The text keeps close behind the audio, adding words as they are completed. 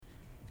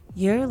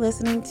You're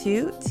listening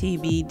to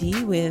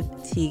TBD with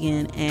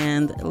Tegan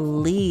and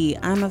Lee.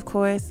 I'm, of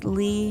course,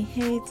 Lee.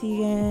 Hey,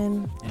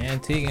 Tegan.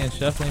 And Tegan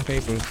shuffling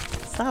papers.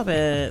 Stop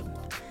it.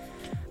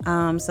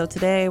 So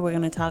today we're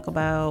going to talk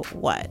about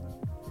what?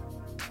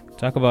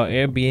 Talk about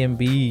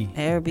Airbnb.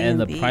 And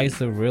the Airbnb.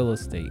 price of real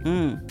estate.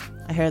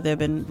 I heard they've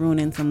been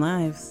ruining some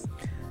lives.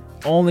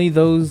 Only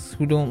those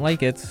who don't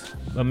like it,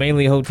 but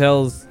mainly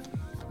hotels.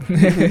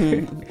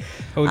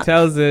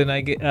 Hotels and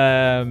I get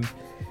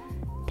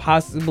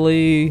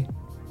possibly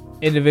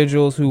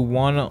individuals who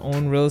want to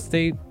own real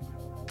estate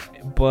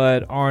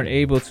but aren't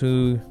able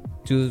to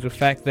due to the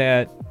fact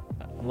that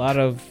a lot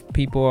of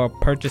people are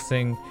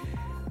purchasing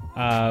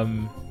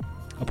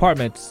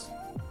apartments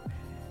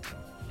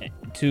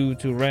to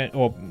rent,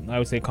 or I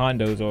would say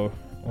condos,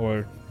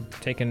 or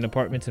taking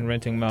apartments and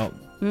renting them out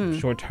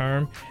short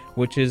term,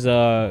 which is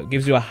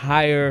gives you a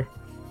higher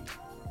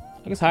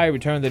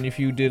return than if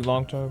you did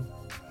long term.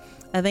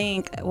 I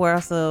think I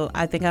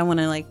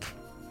want to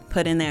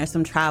put in there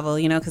some travel,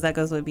 because that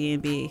goes with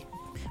Airbnb,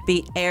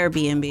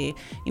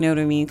 you know what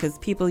I mean? Because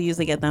people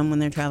usually get them when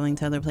they're traveling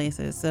to other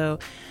places. So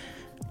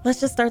let's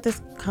just start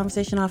this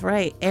conversation off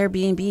right.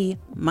 Airbnb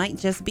might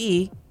just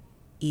be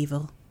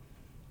evil.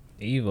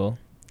 Evil.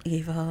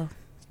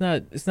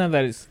 It's not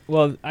that it's,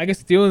 well, I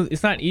guess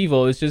it's not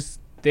evil. It's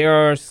just there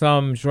are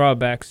some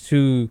drawbacks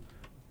to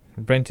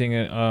renting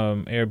an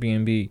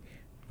Airbnb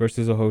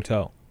versus a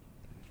hotel.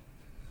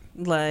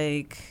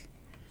 Like,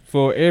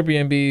 for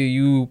Airbnb,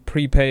 you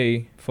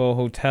prepay. For a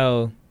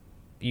hotel,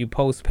 you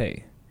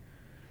post-pay,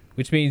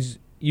 which means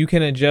you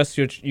can adjust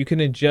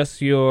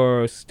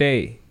your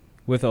stay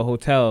with a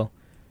hotel,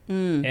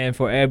 and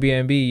for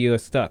Airbnb, you're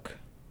stuck.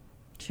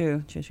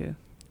 True.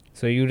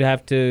 So you'd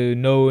have to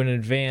know in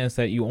advance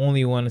that you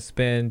only want to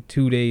spend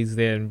 2 days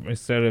there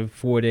instead of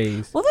 4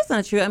 days. Well, that's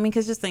not true. I mean,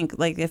 because just think,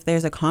 if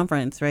there's a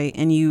conference, right,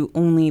 and you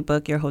only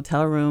book your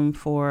hotel room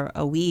for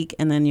a week,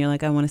 and then you're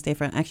like, I want to stay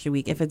for an extra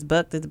week. If it's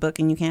booked,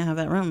 and you can't have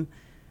that room.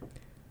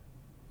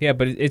 Yeah,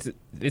 but it's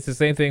the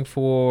same thing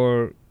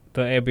for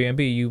the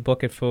Airbnb. You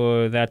book it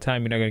for that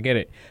time, you're not going to get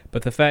it.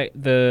 But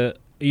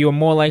you're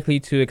more likely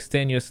to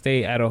extend your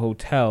stay at a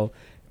hotel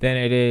than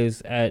it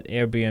is at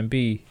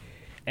Airbnb.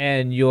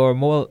 And you're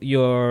more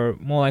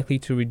likely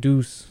to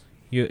reduce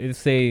your,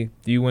 say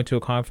you went to a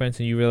conference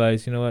and you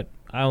realize, you know what,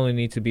 I only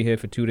need to be here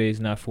for 2 days,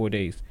 not 4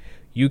 days.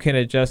 You can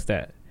adjust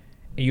that.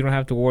 And you don't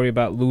have to worry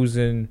about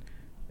losing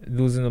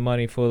the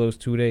money for those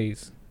 2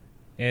 days.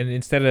 And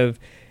instead of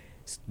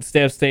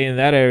staying in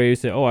that area, you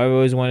say, oh, I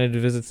always wanted to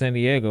visit San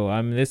Diego.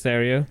 I'm in this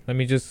area. Let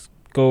me just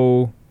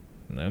go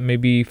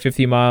maybe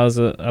 50 miles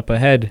up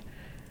ahead,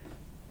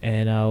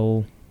 and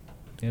I'll,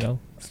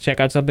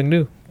 check out something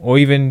new. Or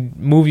even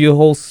move your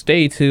whole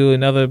stay to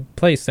another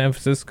place, San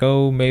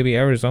Francisco, maybe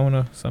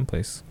Arizona,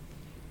 someplace.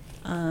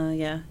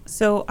 Yeah.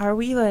 So are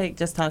we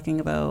just talking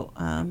about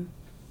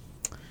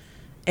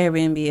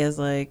Airbnb as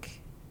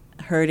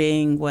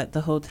hurting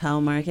the hotel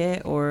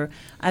market, or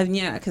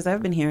because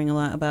I've been hearing a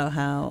lot about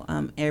how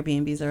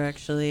Airbnbs are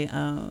actually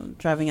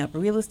driving up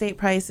real estate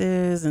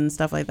prices and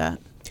stuff like that.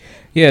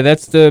 Yeah,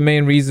 that's the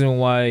main reason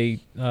why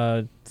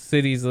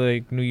cities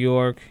like New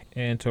York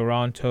and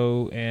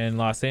Toronto and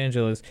Los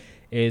Angeles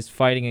is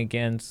fighting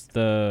against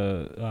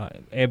the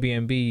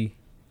Airbnb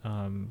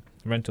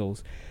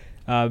rentals.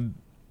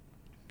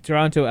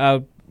 Toronto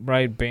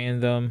outright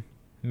banned them,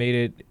 made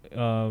it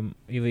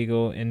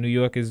illegal, and New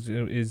York is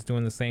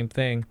doing the same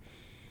thing.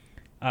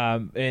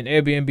 And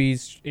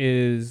Airbnb's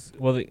is,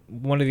 well,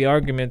 one of the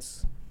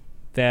arguments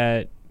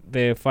that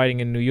they're fighting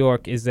in New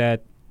York is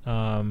that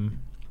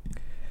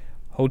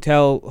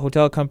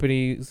hotel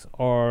companies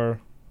are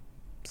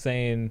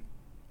saying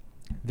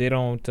they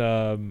don't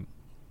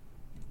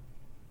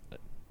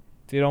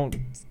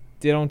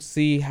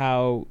see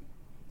how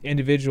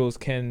individuals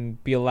can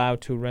be allowed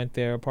to rent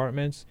their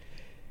apartments,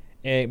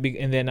 and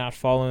they're not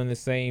following the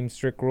same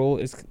strict rule.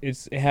 It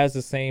has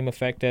the same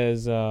effect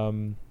as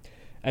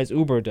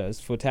Uber does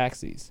for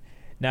taxis.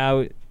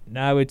 Now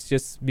it's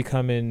just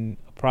becoming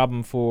a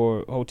problem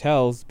for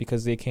hotels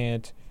because they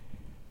can't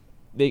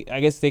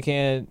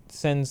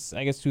since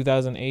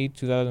 2008,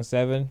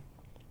 2007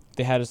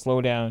 they had a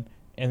slowdown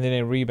and then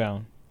a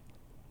rebound.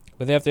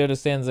 But they have to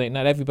understand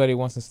not everybody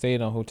wants to stay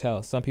in a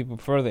hotel. Some people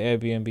prefer the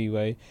Airbnb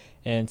way,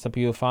 and some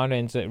people found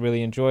it and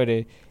really enjoyed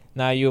it.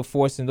 Now you're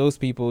forcing those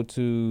people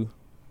to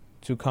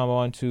come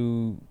on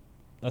to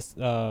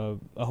a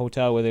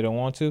hotel where they don't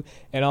want to,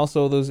 and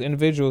also those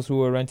individuals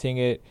who are renting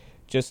it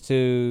just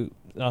to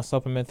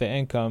supplement their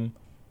income,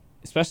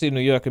 especially in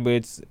New York, but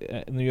it's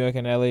New York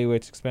and LA where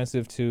it's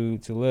expensive to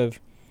live.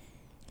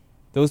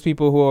 Those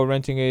people who are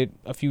renting it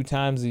a few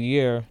times a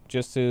year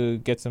just to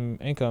get some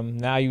income,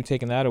 now you're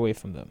taking that away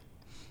from them.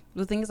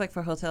 The thing is,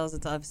 for hotels,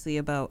 it's obviously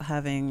about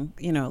having,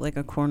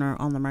 a corner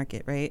on the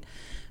market, right?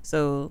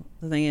 So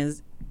the thing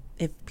is,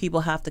 if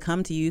people have to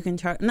come to you, you can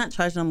not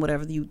charge them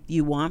whatever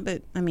you want,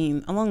 but I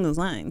mean, along those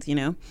lines,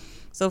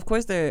 So of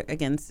course they're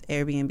against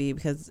Airbnb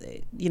because,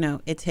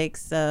 it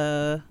takes,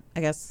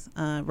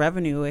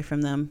 revenue away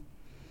from them.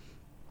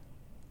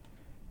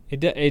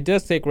 it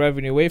does take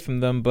revenue away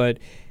from them, but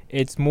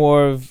it's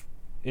more of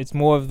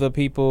the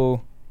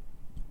people.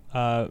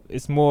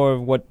 It's more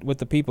of what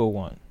the people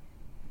want.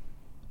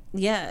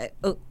 Yeah,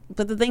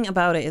 but the thing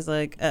about it is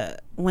like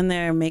when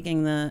they're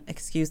making the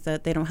excuse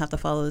that they don't have to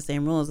follow the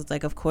same rules, it's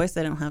like of course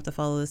they don't have to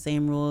follow the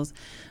same rules,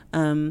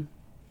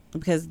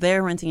 because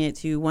they're renting it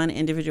to one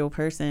individual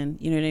person.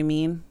 You know what I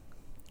mean?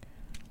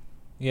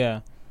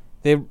 Yeah,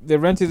 they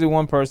rent it to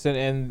one person,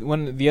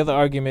 and the other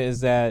argument is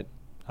that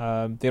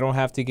they don't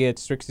have to get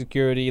strict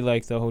security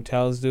like the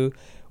hotels do,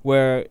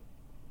 where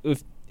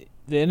if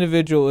the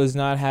individual is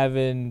not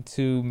having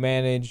to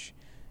manage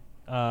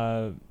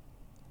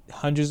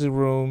hundreds of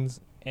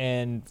rooms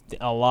and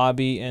a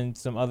lobby and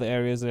some other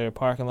areas of their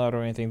parking lot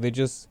or anything. They're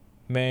just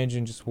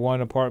managing just one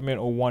apartment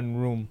or one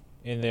room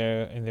in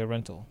their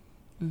rental.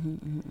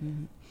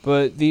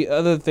 But the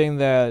other thing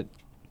that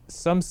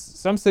some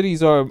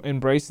cities are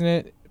embracing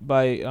it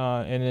by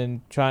and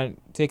then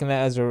taking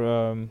that as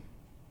a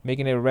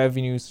making it a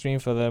revenue stream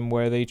for them,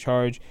 where they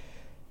charge,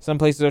 some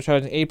places are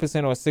charging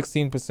 8% or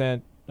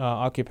 16%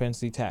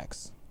 occupancy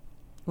tax.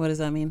 What does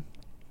that mean?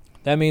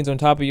 That means on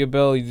top of your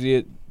bill,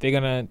 they're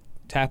gonna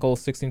tackle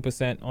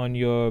 16% on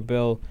your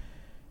bill.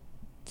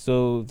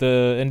 So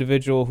the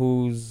individual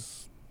who,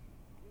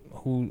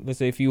 let's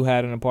say if you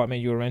had an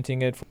apartment, you were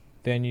renting it,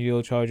 then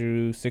you'll charge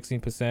you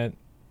 16%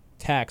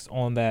 tax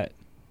on that.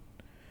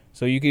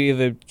 So you could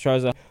either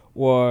charge that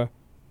or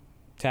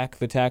tack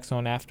the tax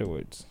on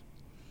afterwards.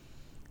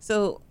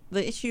 So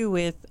the issue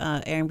with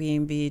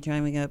Airbnb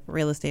driving up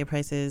real estate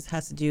prices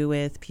has to do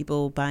with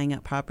people buying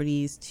up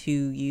properties to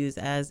use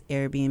as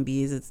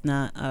Airbnbs. It's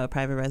not a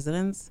private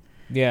residence.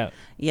 Yeah.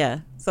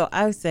 Yeah. So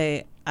I would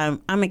say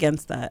I'm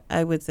against that.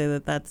 I would say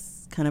that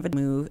that's kind of a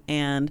move.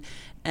 And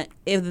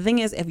if the thing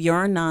is, if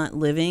you're not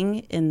living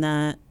in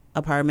that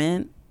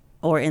apartment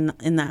or in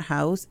that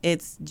house,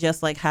 it's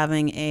just like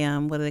having a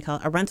what do they call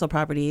it? A rental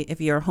property. If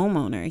you're a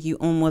homeowner, you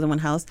own more than one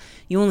house.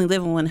 You only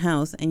live in one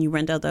house and you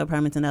rent out the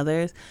apartments in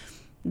others.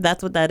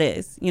 That's what that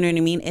is. You know what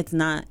I mean? It's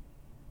not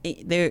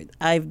there.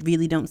 I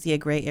really don't see a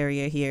gray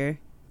area here.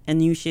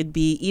 And you should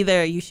be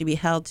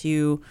held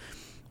to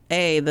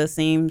the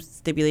same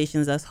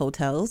stipulations as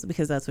hotels,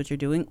 because that's what you're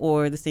doing,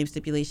 or the same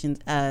stipulations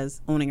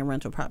as owning a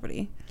rental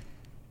property.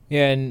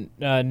 Yeah, and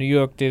New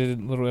York did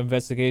a little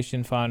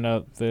investigation, found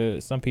out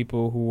some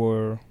people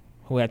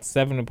who had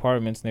 7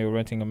 apartments and they were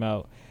renting them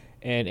out,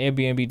 and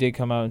Airbnb did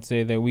come out and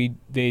say that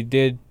they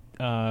did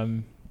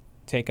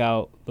take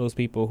out those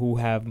people who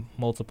have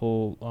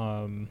multiple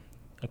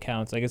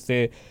accounts. I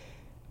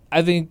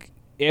think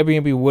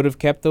Airbnb would have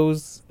kept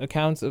those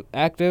accounts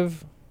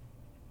active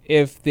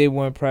if they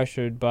weren't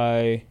pressured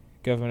by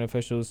government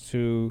officials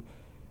to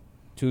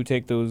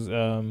take those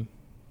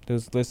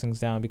listings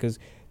down, because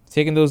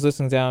taking those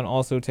listings down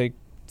also brings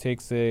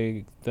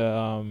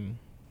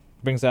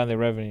down their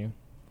revenue.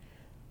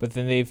 But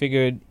then they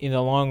figured in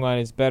the long run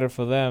it's better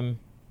for them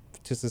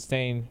to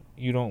sustain.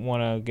 You don't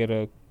want to get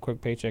a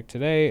quick paycheck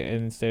today,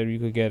 and instead you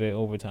could get it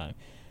over time.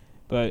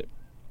 But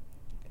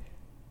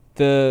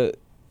there's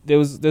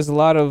a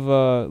lot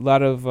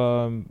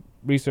of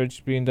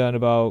research being done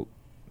about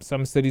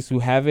some cities who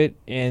have it,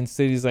 and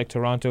cities like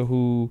Toronto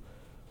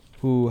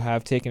who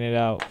have taken it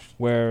out,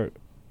 where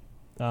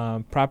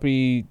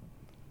property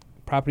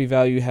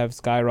value have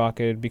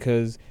skyrocketed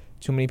because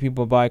too many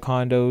people buy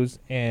condos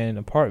and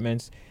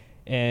apartments.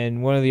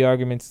 And one of the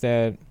arguments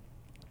that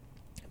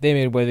they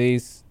made, where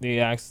they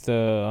asked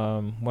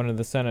one of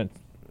the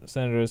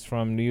senators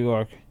from New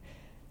York,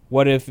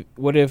 what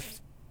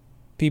if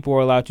people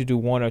were allowed to do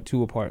 1 or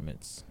 2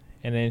 apartments?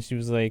 And then she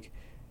was like,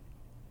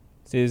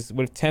 says,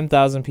 what if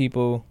 10,000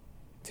 people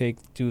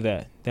do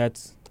that?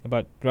 That's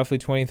about roughly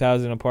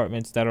 20,000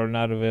 apartments that are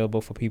not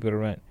available for people to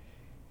rent.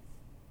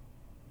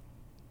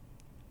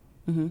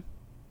 Mm-hmm.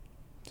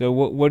 So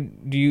what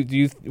would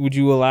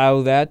you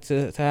allow that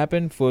to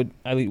happen for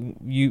an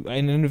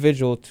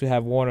individual to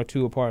have 1 or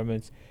 2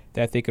 apartments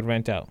that they could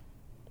rent out?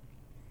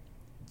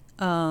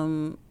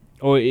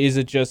 Or is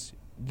it just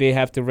they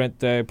have to rent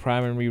the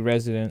primary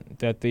resident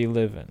that they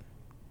live in?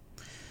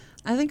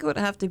 I think it would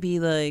have to be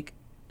like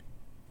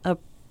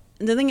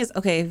the thing is,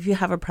 okay, if you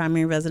have a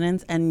primary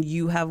residence and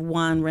you have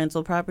 1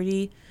 rental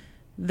property,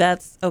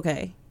 that's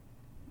okay.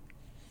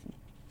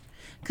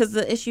 Because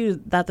the issue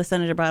that the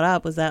senator brought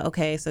up was that,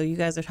 okay, so you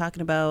guys are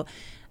talking about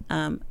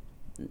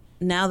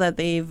now that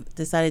they've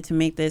decided to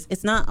make this,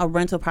 it's not a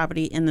rental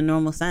property in the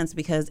normal sense,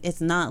 because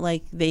it's not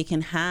like they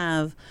can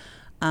have,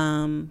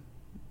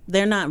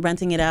 they're not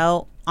renting it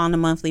out on a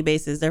monthly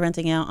basis. They're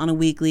renting out on a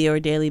weekly or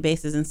daily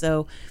basis. And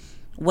so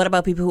what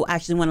about people who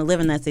actually want to live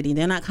in that city?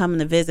 They're not coming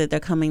to visit. They're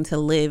coming to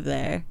live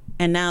there.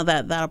 And now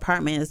that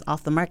apartment is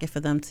off the market for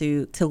them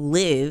to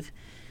live,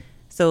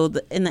 so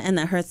in the end,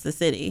 that hurts the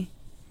city.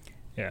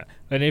 Yeah,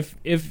 and if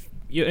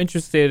you're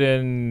interested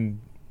in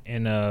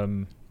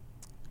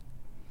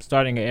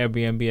starting an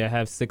Airbnb, I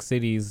have 6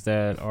 cities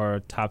that are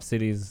top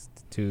cities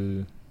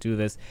to do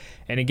this,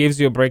 and it gives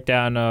you a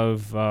breakdown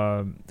of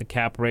the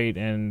cap rate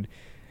and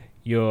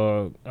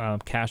your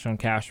cash on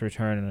cash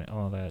return and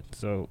all that.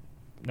 So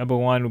number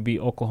one would be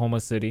Oklahoma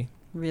City.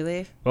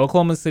 Really?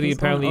 Oklahoma City Who's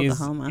going to apparently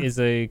Oklahoma? is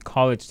a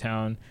college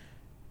town,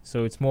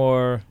 so it's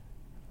more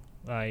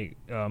like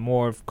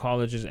more of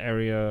colleges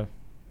area,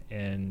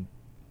 and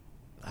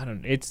I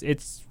don't. It's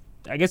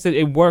I guess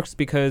it works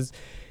because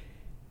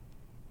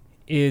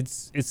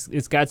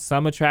it's got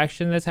some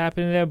attraction that's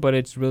happening there, but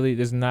it's really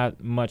there's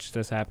not much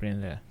that's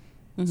happening there.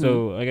 Mhm.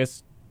 So I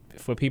guess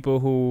for people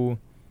who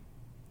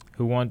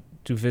want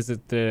to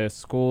visit the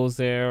schools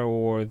there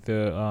or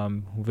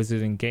the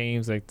visiting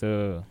games like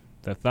the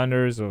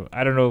Thunders, or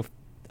I don't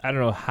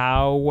know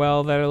how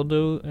well that'll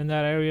do in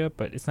that area,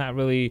 but it's not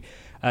really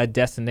a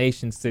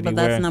destination city. But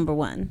that's number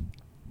one.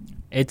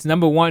 It's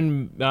number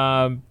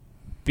one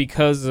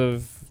because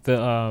of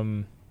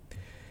the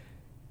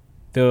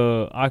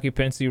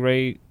occupancy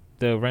rate,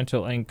 the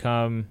rental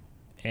income,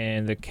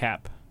 and the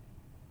cap.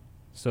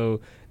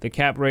 So the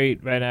cap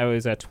rate right now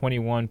is at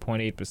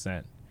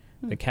 21.8%.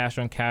 The cash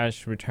on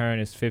cash return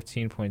is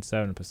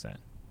 15.7%.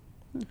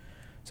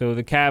 So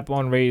the cap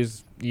on rate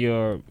is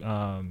your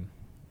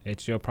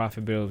it's your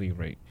profitability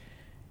rate.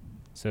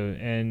 So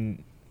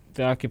and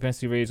the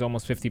occupancy rate is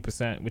almost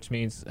 50%, which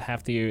means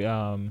half the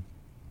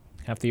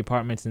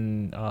apartments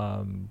in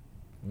I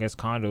guess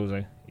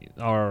condos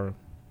are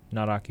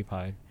not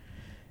occupied.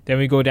 Then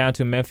we go down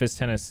to Memphis,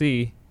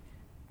 Tennessee,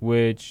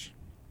 which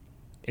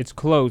it's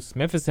close.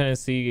 Memphis,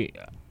 Tennessee,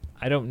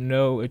 I don't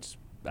know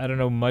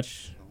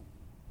much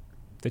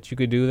that you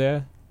could do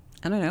there.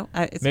 I don't know.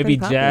 It's Maybe pretty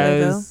popular,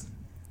 jazz. though.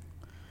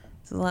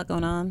 There's a lot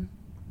going on.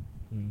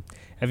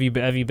 Have you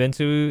been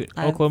to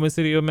Oklahoma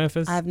City or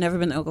Memphis? I've never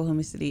been to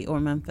Oklahoma City or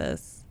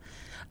Memphis.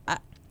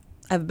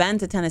 I've been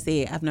to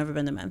Tennessee. I've never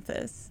been to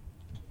Memphis.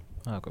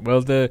 Okay.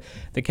 Well, the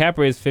cap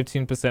rate is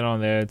 15%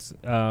 on there. It's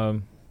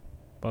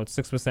about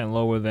 6%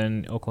 lower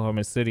than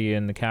Oklahoma City,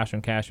 and the cash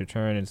on cash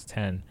return is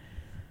 10.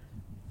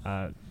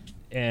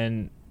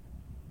 And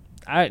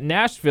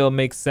Nashville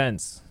makes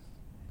sense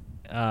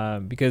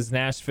because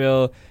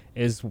Nashville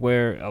is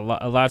where a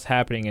lot's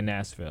happening in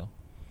Nashville.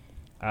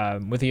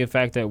 With the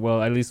fact that,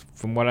 well, at least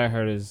from what I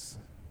heard, is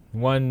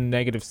one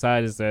negative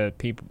side is that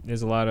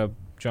there's a lot of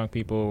drunk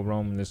people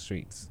roaming the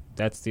streets.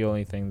 That's the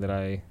only thing that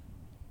I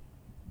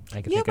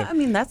can think of. Yeah, but I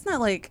mean that's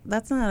not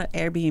an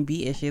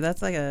Airbnb issue.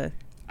 That's like a.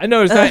 I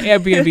know it's not an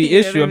Airbnb You know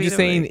issue. what I I'm mean? just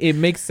saying it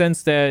makes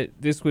sense that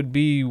this would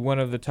be one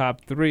of the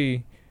top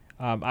three.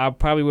 I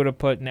probably would have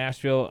put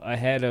Nashville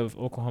ahead of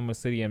Oklahoma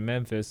City and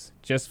Memphis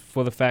just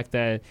for the fact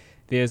that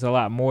there's a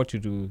lot more to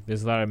do.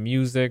 There's a lot of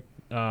music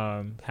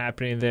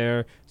happening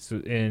there,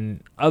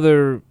 and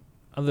other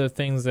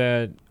things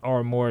that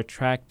are more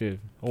attractive.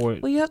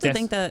 Well, you have to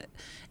think that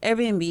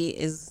Airbnb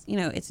is,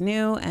 it's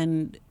new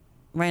and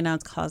right now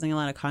it's causing a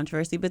lot of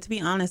controversy. But to be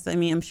honest, I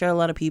mean, I'm sure a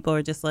lot of people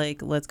are just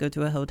like, let's go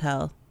to a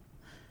hotel.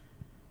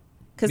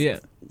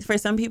 Because for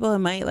some people, it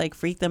might like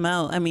freak them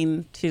out. I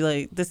mean,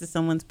 this is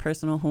someone's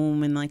personal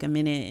home in like a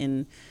minute,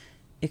 and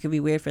it could be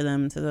weird for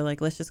them. So they're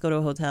like, let's just go to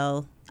a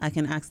hotel. I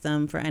can ask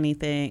them for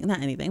anything,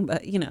 not anything,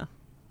 but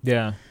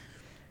Yeah,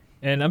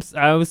 and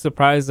I was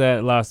surprised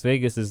that Las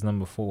Vegas is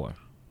number 4.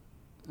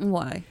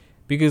 Why?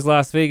 Because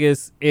Las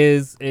Vegas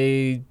is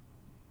a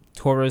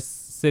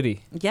tourist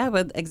city. Yeah,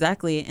 but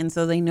exactly. And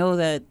so they know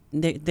that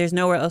there's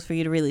nowhere else for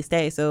you to really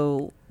stay.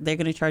 So they're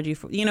going to charge you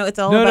for, it's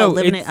all about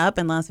living it up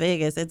in Las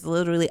Vegas. It's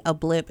literally a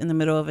blip in the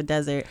middle of a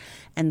desert.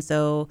 And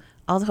so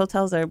all the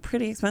hotels are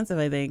pretty expensive,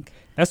 I think.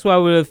 That's why I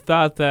would have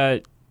thought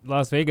that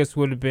Las Vegas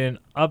would have been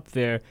up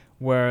there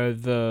where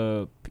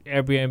the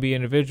Airbnb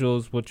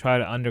individuals will try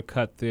to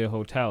undercut the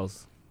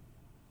hotels.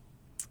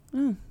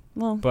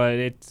 Well,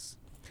 but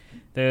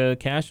the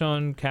cash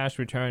on cash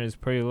return is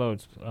pretty low.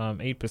 It's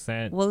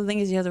 8%. Well, the thing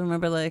is, you have to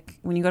remember, like,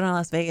 when you go to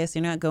Las Vegas,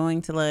 you're not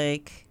going to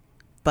like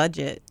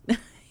budget.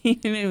 You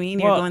know what I mean?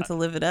 You're going to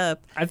live it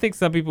up. I think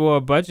some people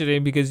are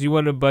budgeting because you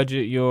want to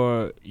budget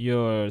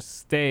your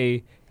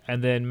stay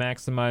and then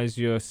maximize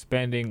your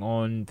spending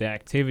on the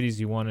activities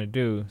you want to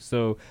do.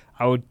 So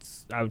I would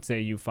say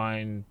you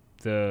find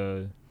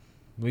the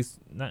least,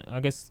 not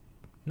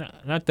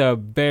the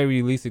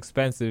very least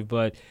expensive,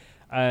 but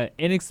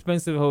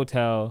inexpensive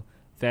hotel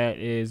that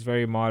is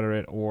very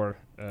moderate or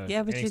but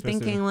you're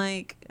thinking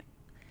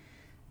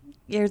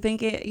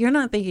you're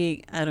not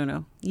thinking, I don't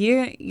know,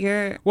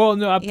 you're well,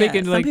 no, I'm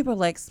thinking some people are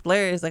like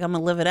splurge, like I'm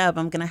gonna live it up,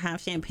 I'm gonna have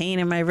champagne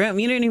in my room,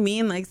 you know what I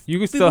mean? Like, you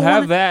can still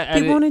have that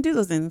people want to do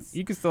those things.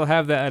 You can still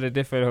have that at a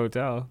different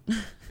hotel.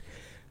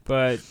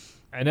 But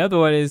another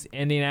one is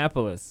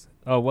Indianapolis.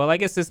 Oh, well, I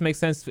guess this makes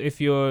sense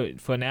if you're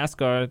for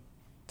NASCAR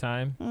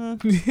time.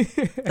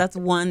 That's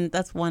one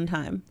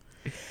time.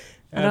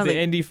 The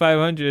Indy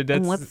 500.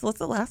 And what's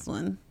the last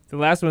one? The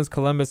last one's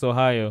Columbus,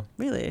 Ohio.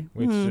 Really?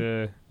 Which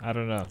I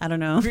don't know. I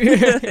don't know.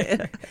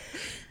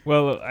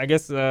 Well, I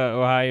guess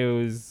Ohio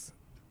is.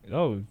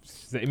 Oh,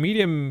 the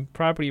medium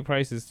property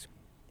prices.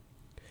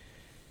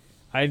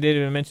 I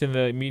didn't even mention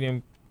the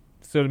medium.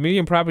 So the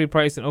medium property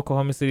price in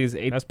Oklahoma City is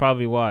 8. That's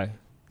probably why.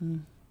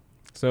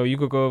 So you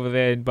could go over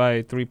there and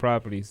buy 3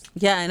 properties.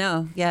 Yeah, I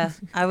know. Yeah,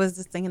 I was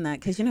just thinking that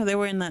because they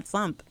were in that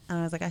slump, and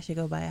I was like, I should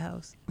go buy a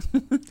house.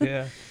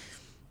 Yeah.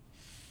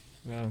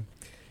 Well,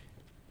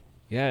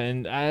 Yeah,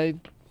 and I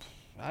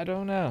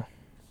don't know.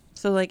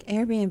 So like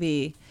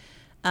Airbnb,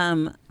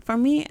 for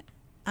me,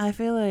 I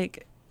feel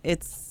like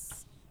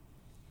it's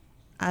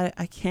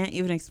I can't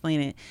even explain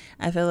it.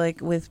 I feel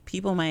like with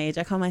people my age,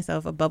 I call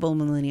myself a bubble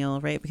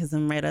millennial, right? Because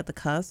I'm right at the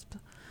cusp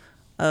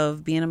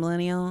of being a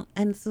millennial.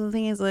 And so the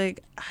thing is,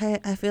 like,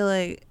 I feel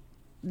like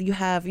you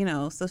have,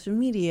 social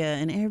media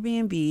and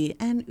Airbnb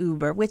and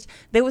Uber, which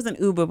there was an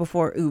Uber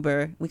before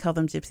Uber. We call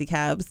them gypsy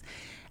cabs.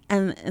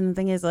 And the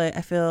thing is, like,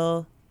 I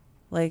feel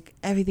like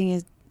everything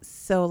is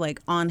so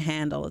like on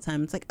hand all the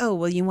time. It's like, oh,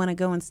 well, you want to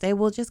go and stay?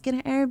 Well, just get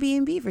an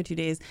Airbnb for 2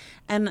 days.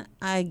 And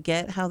I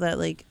get how that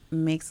like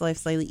makes life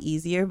slightly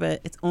easier,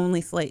 but it's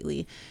only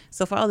slightly.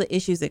 So for all the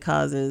issues it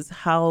causes,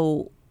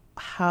 how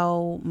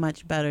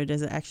much better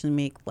does it actually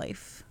make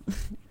life?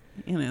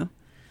 you know?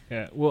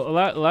 Yeah. Well, a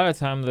lot of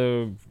time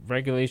the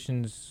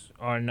regulations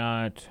are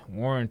not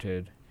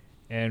warranted.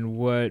 And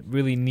what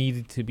really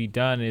needed to be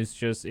done is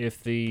just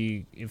if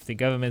the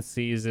government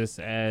sees this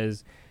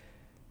as,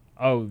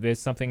 oh, there's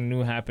something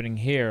new happening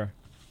here,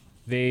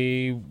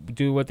 they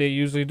do what they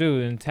usually do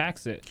and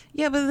tax it.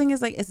 Yeah, but the thing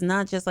is, like, it's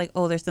not just like,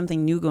 oh, there's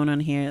something new going on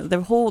here. The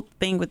whole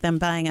thing with them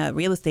buying up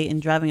real estate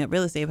and driving up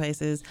real estate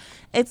prices,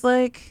 it's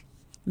like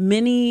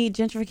mini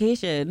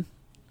gentrification.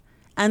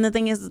 And the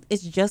thing is,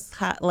 it's just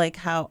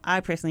how I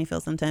personally feel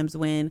sometimes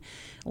when,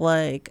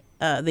 like,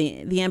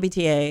 the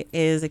MBTA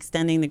is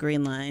extending the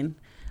Green Line,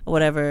 or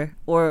whatever,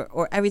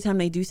 or every time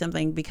they do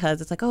something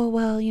because it's like, oh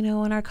well, in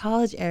our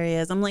college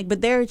areas. I'm like,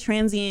 but they're a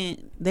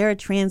transient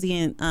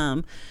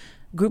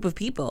group of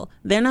people.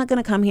 They're not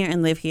going to come here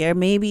and live here.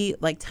 Maybe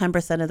like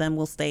 10% of them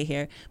will stay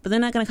here, but they're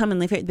not going to come and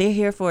live here. They're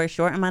here for a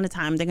short amount of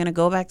time. They're going to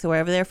go back to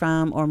wherever they're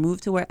from or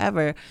move to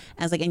wherever. And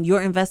it's like, and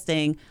you're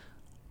investing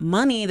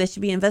money that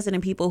should be invested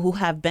in people who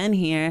have been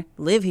here,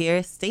 live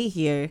here, stay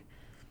here.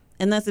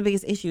 And that's the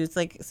biggest issue. It's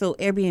like, so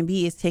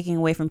Airbnb is taking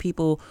away from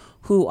people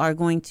who are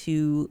going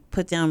to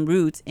put down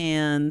roots.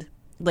 And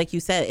like you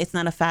said, it's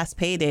not a fast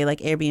payday like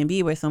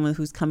Airbnb where someone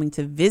who's coming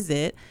to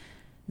visit,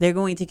 they're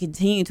going to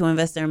continue to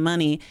invest their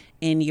money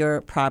in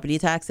your property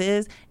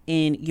taxes,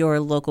 in your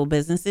local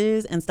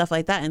businesses and stuff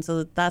like that. And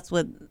so that's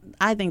what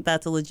I think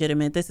that's a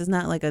legitimate. This is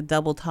not like a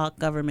double talk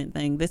government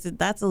thing.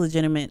 That's a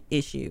legitimate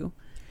issue.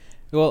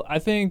 Well, I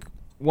think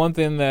one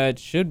thing that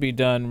should be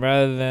done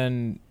rather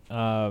than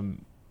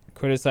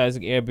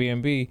criticizing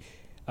Airbnb,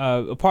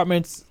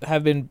 apartments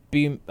have been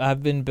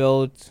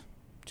built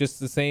just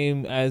the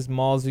same as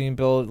malls being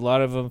built. A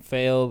lot of them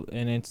fail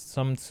and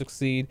some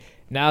succeed.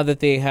 Now that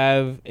they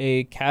have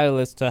a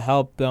catalyst to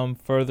help them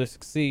further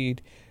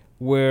succeed,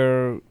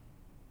 we're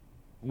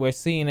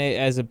seeing it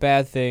as a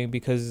bad thing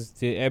because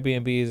the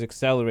Airbnb is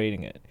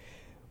accelerating it.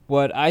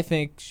 What I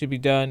think should be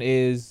done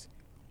is,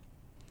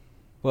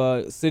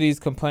 well, cities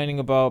complaining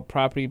about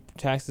property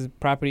taxes,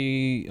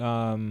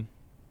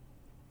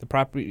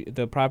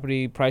 the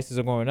property prices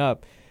are going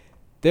up.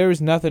 There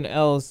is nothing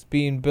else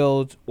being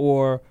built,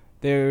 or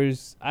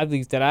there's, at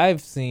least that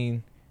I've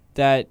seen,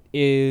 that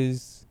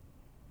is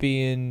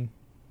being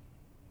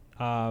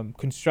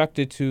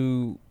constructed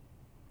to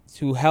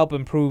help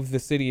improve the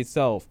city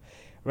itself,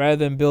 rather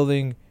than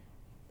building.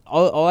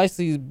 All I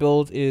see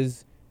built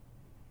is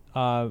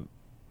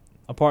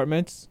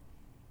apartments,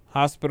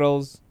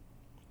 hospitals,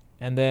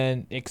 and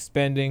then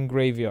expanding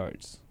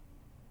graveyards.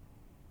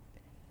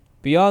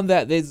 Beyond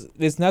that,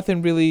 there's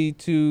nothing really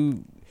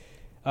to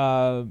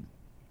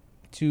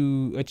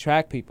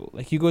attract people.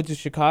 Like, you go to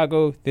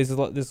Chicago, there's a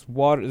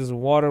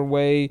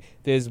waterway,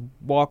 there's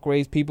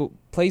walkways,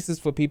 places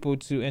for people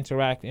to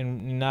interact,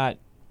 and not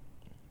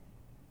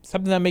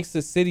something that makes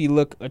the city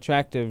look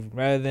attractive.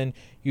 Rather than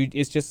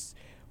it's just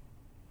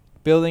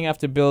building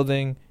after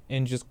building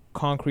and just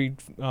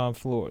concrete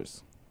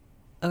floors.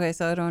 Okay,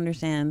 so I don't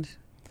understand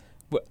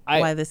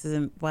why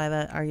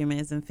that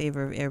argument is in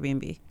favor of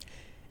Airbnb.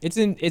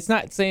 It's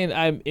not saying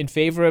I'm in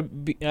favor of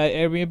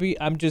Airbnb.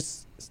 I'm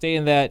just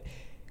saying that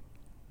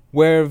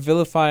we're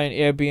vilifying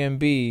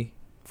Airbnb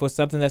for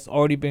something that's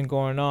already been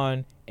going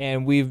on,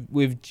 and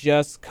we've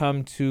just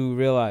come to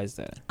realize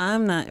that.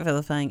 I'm not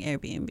vilifying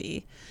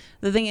Airbnb.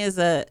 The thing is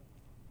that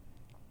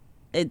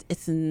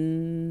it's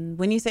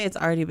when you say it's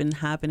already been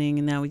happening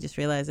and now we just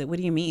realize it, what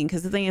do you mean?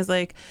 Because the thing is,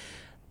 like,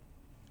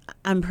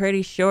 I'm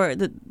pretty sure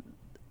that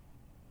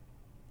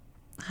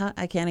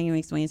I can't even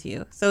explain it to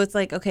you. So it's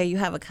like, okay, you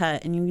have a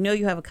cut, and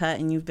you have a cut,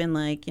 and you've been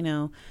like,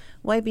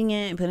 wiping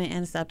it and putting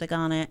antiseptic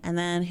on it, and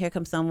then here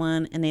comes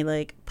someone and they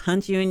like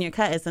punch you in your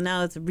cut, and so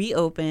now it's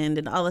reopened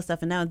and all this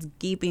stuff, and now it's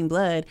gaping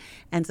blood,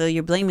 and so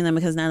you're blaming them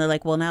because now they're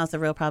like, well, now it's a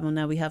real problem.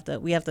 Now we have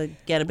to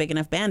get a big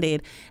enough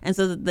Band-Aid. And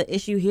so the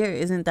issue here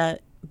isn't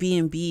that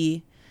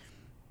B&B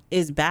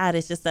is bad.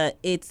 It's just that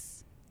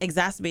it's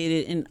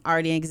exacerbated an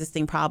already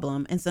existing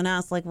problem. And so now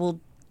it's like,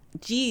 well,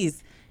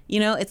 geez.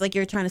 It's like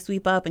you're trying to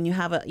sweep up and you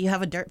have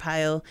a dirt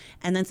pile,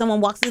 and then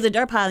someone walks through the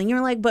dirt pile and you're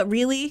like, but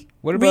really?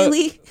 What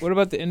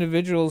about the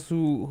individuals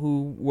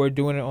who were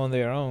doing it on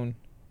their own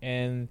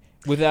and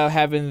without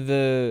having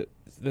the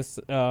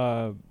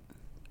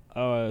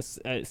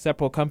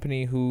separate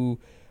company who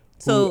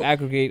So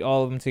aggregate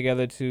all of them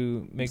together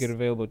to make it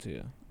available to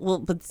you. well,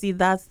 but see,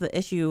 that's the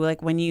issue.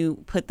 Like when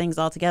you put things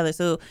all together.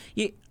 So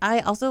I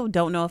also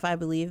don't know if I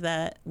believe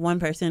that one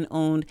person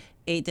owned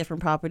 8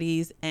 different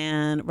properties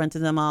and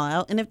rented them all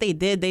out. And if they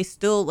did, they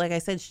still, like I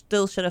said,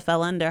 still should have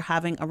fell under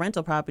having a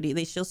rental property.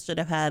 They still should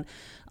have had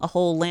a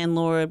whole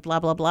landlord, blah,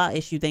 blah, blah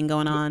issue thing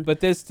going on. But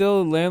there's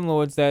still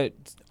landlords that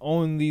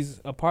own these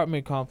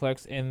apartment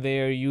complex and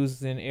they're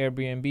using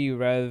Airbnb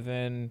rather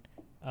than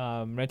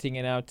renting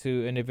it out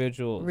to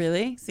individuals.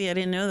 Really? See, I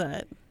didn't know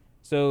that.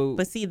 So,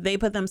 but see, they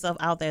put themselves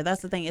out there.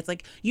 That's the thing. It's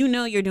like,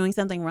 you're doing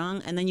something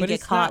wrong, and then you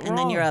get caught, and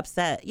then you're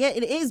upset. Yeah,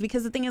 it is,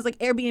 because the thing is, like,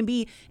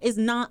 Airbnb is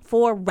not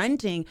for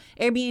renting.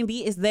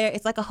 Airbnb is there.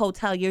 It's like a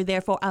hotel. You're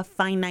there for a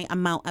finite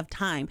amount of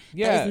time.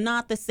 Yeah. That is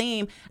not the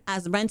same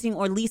as renting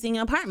or leasing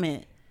an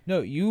apartment.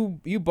 No,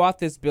 you bought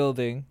this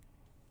building,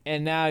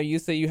 and now you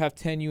say you have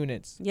 10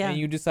 units. Yeah. And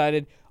you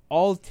decided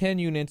all 10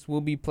 units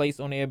will be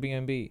placed on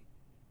Airbnb.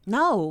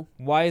 No.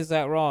 Why is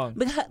that wrong?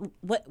 Because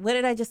what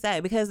did I just say?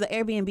 Because the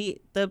Airbnb,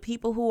 the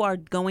people who are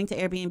going to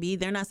Airbnb,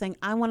 they're not saying,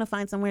 I want to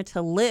find somewhere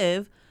to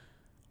live.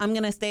 I'm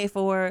going to stay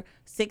for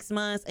 6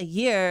 months, a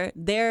year.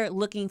 They're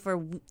looking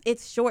for,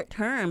 it's short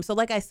term. So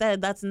like I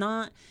said, that's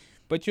not.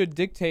 But you're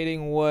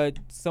dictating what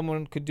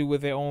someone could do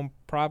with their own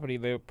property,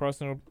 their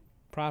personal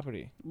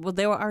property. Well,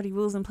 there were already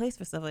rules in place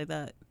for stuff like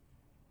that.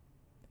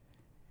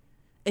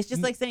 It's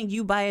just like saying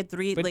you buy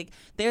like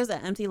there's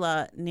an empty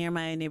lot near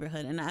my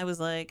neighborhood, and I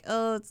was like,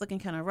 oh, it's looking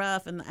kind of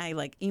rough, and I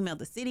like emailed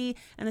the city,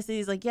 and the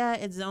city's like, yeah,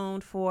 it's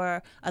zoned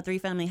for a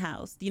 3-family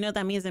house. Do you know what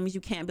that means? That means you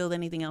can't build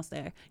anything else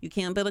there. You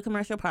can't build a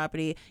commercial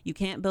property. You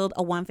can't build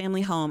a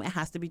 1-family home. It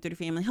has to be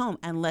 3-family home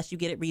unless you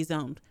get it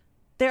rezoned.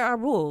 There are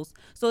rules.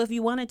 So if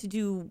you wanted to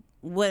do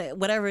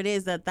whatever it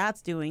is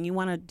that's doing, you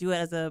want to do it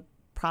as a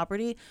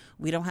property,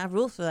 we don't have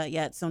rules for that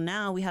yet. So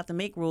now we have to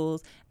make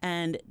rules,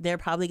 and they're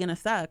probably going to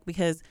suck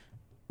because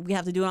we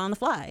have to do it on the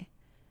fly.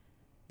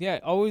 Yeah,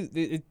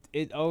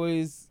 it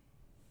always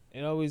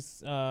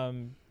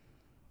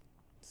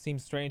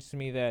seems strange to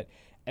me that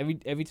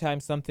every time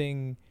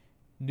something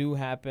new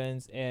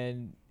happens,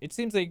 and it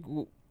seems like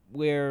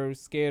we're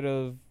scared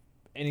of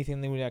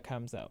anything new that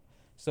comes out.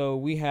 So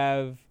we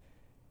have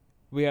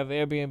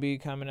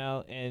Airbnb coming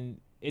out, and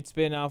it's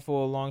been out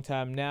for a long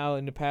time now.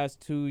 In the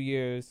past 2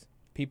 years,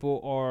 people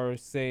are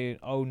saying,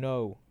 "Oh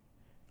no,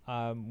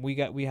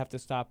 we have to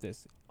stop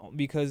this,"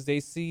 because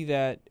they see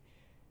that,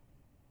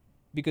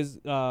 because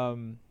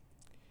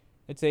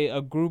let's say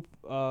a group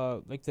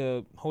like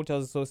the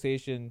Hotels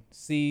Association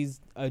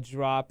sees a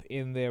drop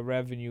in their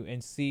revenue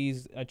and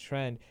sees a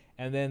trend,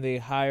 and then they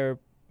hire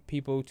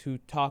people to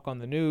talk on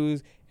the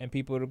news and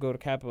people to go to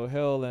Capitol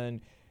Hill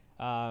and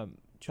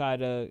try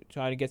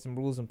to get some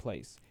rules in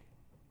place.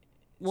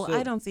 Well, so,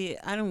 I don't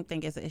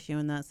think it's an issue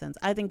in that sense.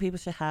 I think people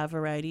should have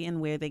variety in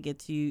where they get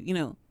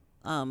to,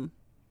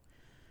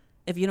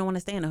 if you don't want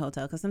to stay in a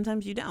hotel, because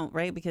sometimes you don't,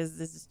 right? Because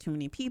this is too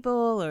many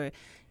people, or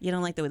you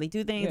don't like the way they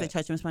do things, they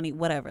charge too much money,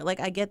 whatever. Like,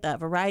 I get that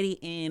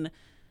variety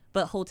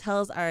but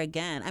hotels are,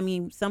 again, I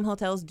mean, some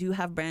hotels do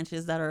have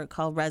branches that are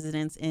called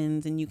residence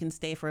inns, and you can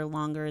stay for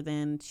longer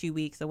than 2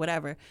 weeks or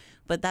whatever.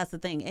 But that's the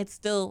thing. It's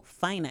still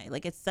finite.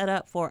 Like, it's set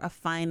up for a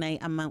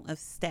finite amount of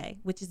stay,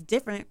 which is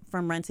different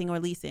from renting or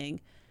leasing.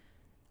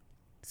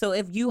 So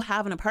if you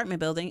have an apartment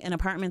building, and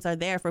apartments are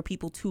there for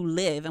people to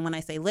live, and when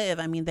I say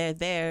live, I mean they're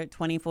there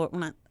 24, well,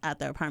 not at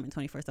their apartment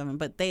 24/7,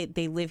 but they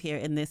live here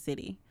in this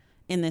city,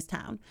 in this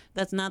town.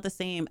 That's not the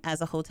same as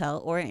a hotel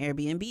or an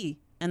Airbnb.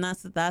 And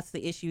that's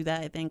the issue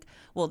that I think,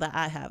 that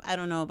I have. I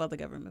don't know about the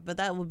government, but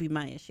that would be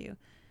my issue.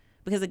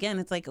 Because again,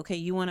 it's like, okay,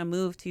 you want to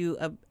move to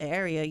an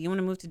area, you want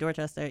to move to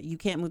Dorchester. You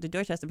can't move to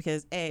Dorchester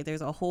because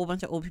there's a whole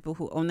bunch of old people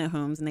who own their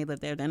homes and they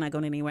live there. They're not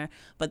going anywhere.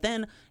 But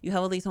then you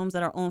have all these homes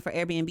that are owned for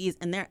Airbnbs,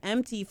 and they're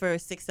empty for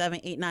 6, 7,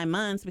 8, 9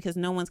 months because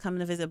no one's coming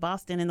to visit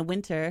Boston in the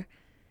winter.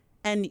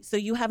 And so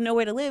you have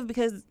nowhere to live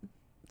because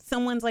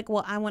someone's like,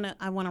 well, I want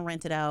to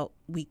rent it out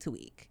week to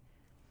week.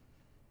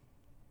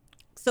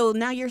 So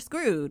now you're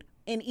screwed.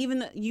 And even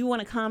though you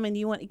want to come and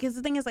because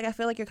the thing is, like, I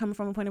feel like you're coming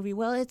from a point of view,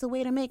 well, it's a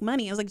way to make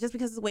money. I was like, just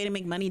because it's a way to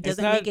make money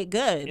doesn't make it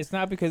good. It's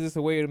not because it's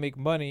a way to make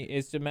money.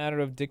 It's a matter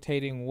of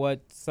dictating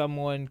what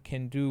someone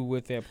can do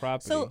with their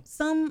property. So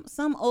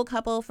some old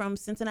couple from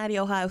Cincinnati,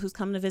 Ohio, who's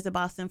coming to visit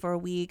Boston for a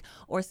week,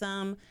 or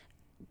some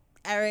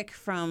Eric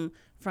from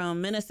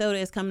Minnesota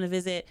is coming to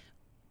visit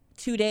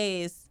 2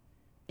 days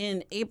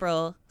in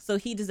April, so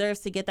he deserves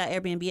to get that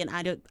Airbnb, and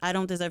I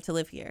don't deserve to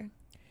live here.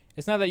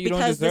 It's not that you don't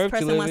deserve to live because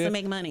this person wants to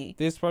make money.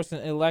 This person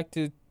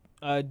elected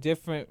a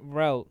different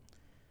route.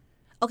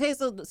 Okay,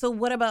 so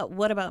what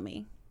about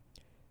me?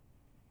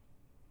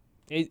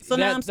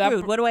 Now I'm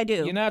screwed. What do I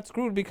do? You're not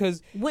screwed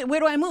because... Where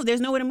do I move?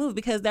 There's nowhere to move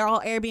because they're all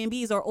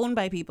Airbnbs or owned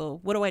by people.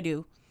 What do I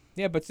do?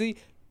 Yeah, but see,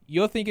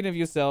 you're thinking of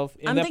yourself...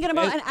 I'm thinking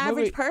about an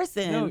average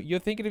person. No, you're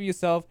thinking of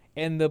yourself,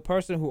 and the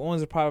person who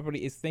owns the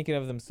property is thinking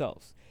of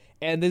themselves.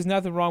 And there's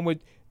nothing wrong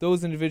with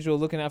those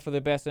individuals looking out for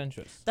their best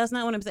interests. That's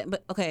not what I'm saying.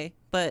 But okay,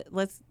 but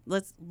let's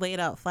lay it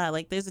out flat.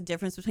 Like, there's a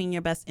difference between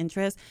your best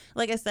interest.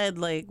 Like I said,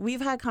 like,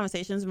 we've had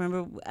conversations.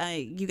 Remember,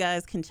 you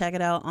guys can check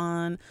it out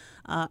on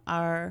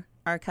our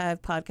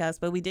archive podcast,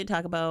 but we did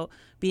talk about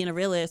being a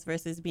realist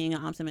versus being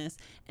an optimist.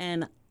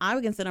 And I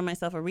would consider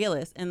myself a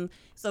realist. And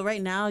so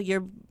right now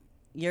you're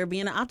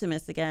being an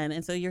optimist again.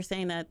 And so you're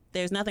saying that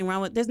there's nothing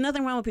wrong with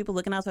people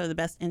looking out for the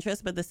best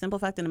interest, but the simple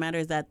fact of the matter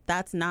is that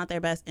that's not their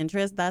best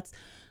interest. That's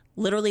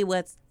literally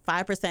what's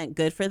 5%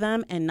 good for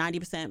them and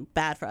 90%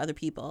 bad for other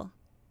people.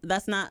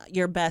 That's not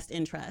your best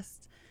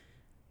interest.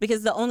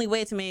 Because the only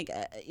way to make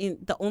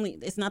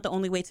it's not the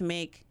only way to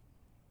make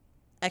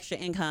extra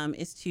income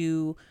is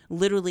to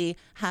literally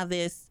have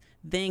this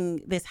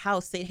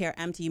house sit here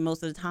empty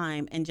most of the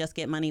time and just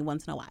get money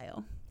once in a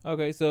while.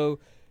 Okay, so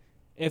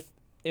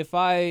if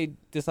I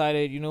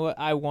decided, you know what,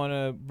 I want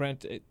to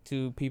rent it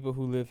to people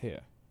who live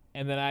here,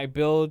 and then I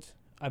build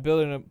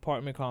an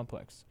apartment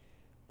complex,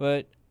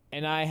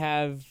 and I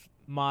have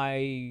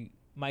my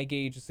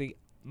gauge to see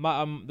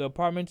the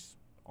apartments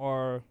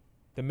are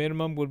the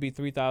minimum would be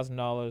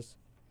 $3,000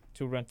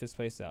 to rent this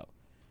place out,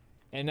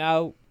 and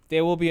now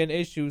there will be an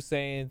issue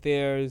saying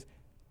there's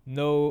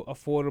no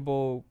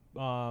affordable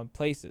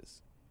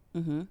places.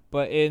 Mm-hmm.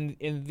 But in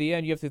the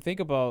end, you have to think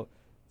about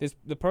this: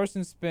 the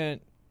person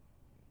spent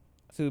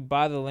to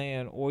buy the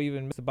land, or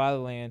even to buy the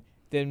land,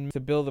 then to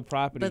build the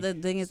property. But the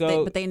thing is,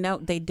 they know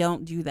they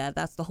don't do that.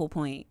 That's the whole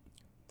point.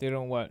 They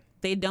don't what?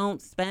 They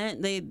don't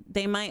spend.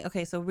 They might.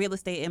 Okay, so real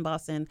estate in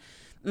Boston,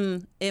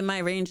 it might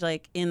range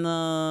like in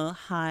the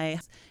high,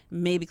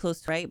 maybe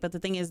close to right. But the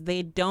thing is,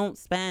 they don't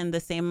spend the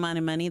same amount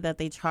of money that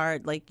they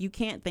charge. Like, you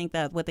can't think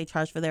that what they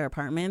charge for their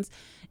apartments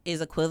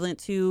is equivalent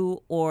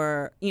to,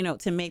 or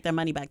to make their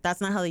money back.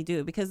 That's not how they do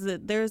it, because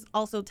there's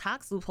also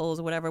tax loopholes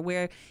or whatever,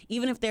 where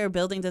even if their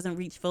building doesn't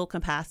reach full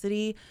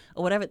capacity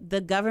or whatever, the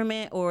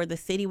government or the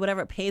city,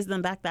 whatever, pays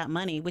them back that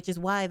money, which is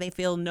why they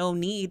feel no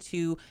need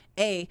to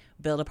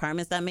build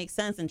apartments that make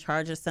sense and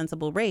charge a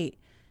sensible rate,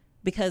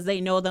 because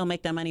they know they'll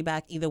make their money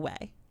back either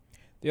way.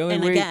 The only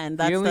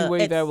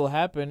way that will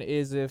happen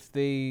is if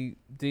they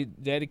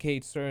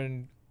dedicate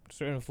certain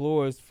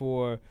floors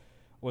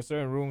or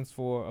certain rooms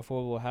for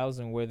affordable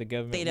housing, where the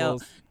government they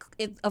don't.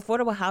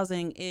 Affordable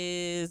housing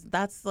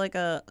that's like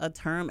a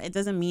term. It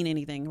doesn't mean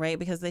anything, right?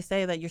 Because they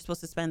say that you're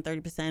supposed to spend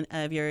 30%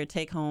 of your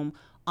take home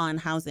on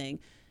housing.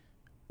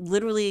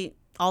 Literally,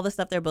 all the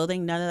stuff they're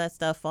building, none of that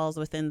stuff falls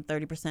within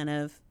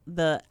 30% of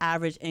the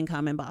average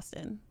income in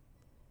Boston.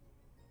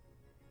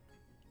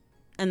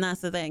 And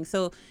that's the thing.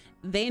 So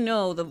they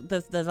know,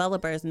 the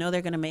developers know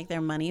they're going to make their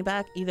money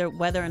back, either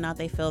whether or not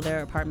they fill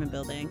their apartment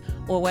building,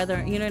 or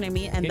whether, you know what I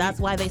mean? And that's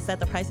why they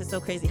set the prices so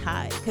crazy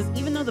high. Because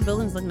even though the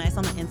buildings look nice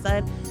on the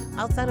inside,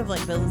 outside of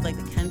like buildings like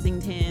the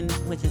Kensington,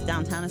 which is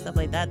downtown and stuff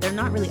like that, they're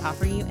not really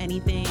offering you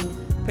anything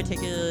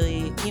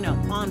particularly,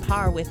 on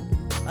par with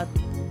a...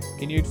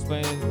 Can you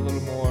explain a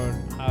little more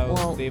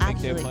how they make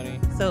their money?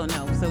 So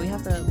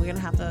we're gonna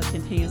have to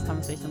continue this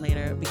conversation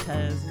later,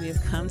 because we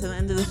have come to the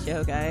end of the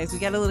show, guys. We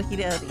got a little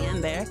heated at the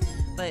end there,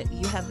 but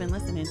you have been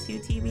listening to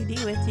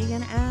TBD with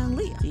Tegan and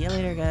Leah. See you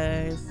later,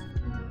 guys.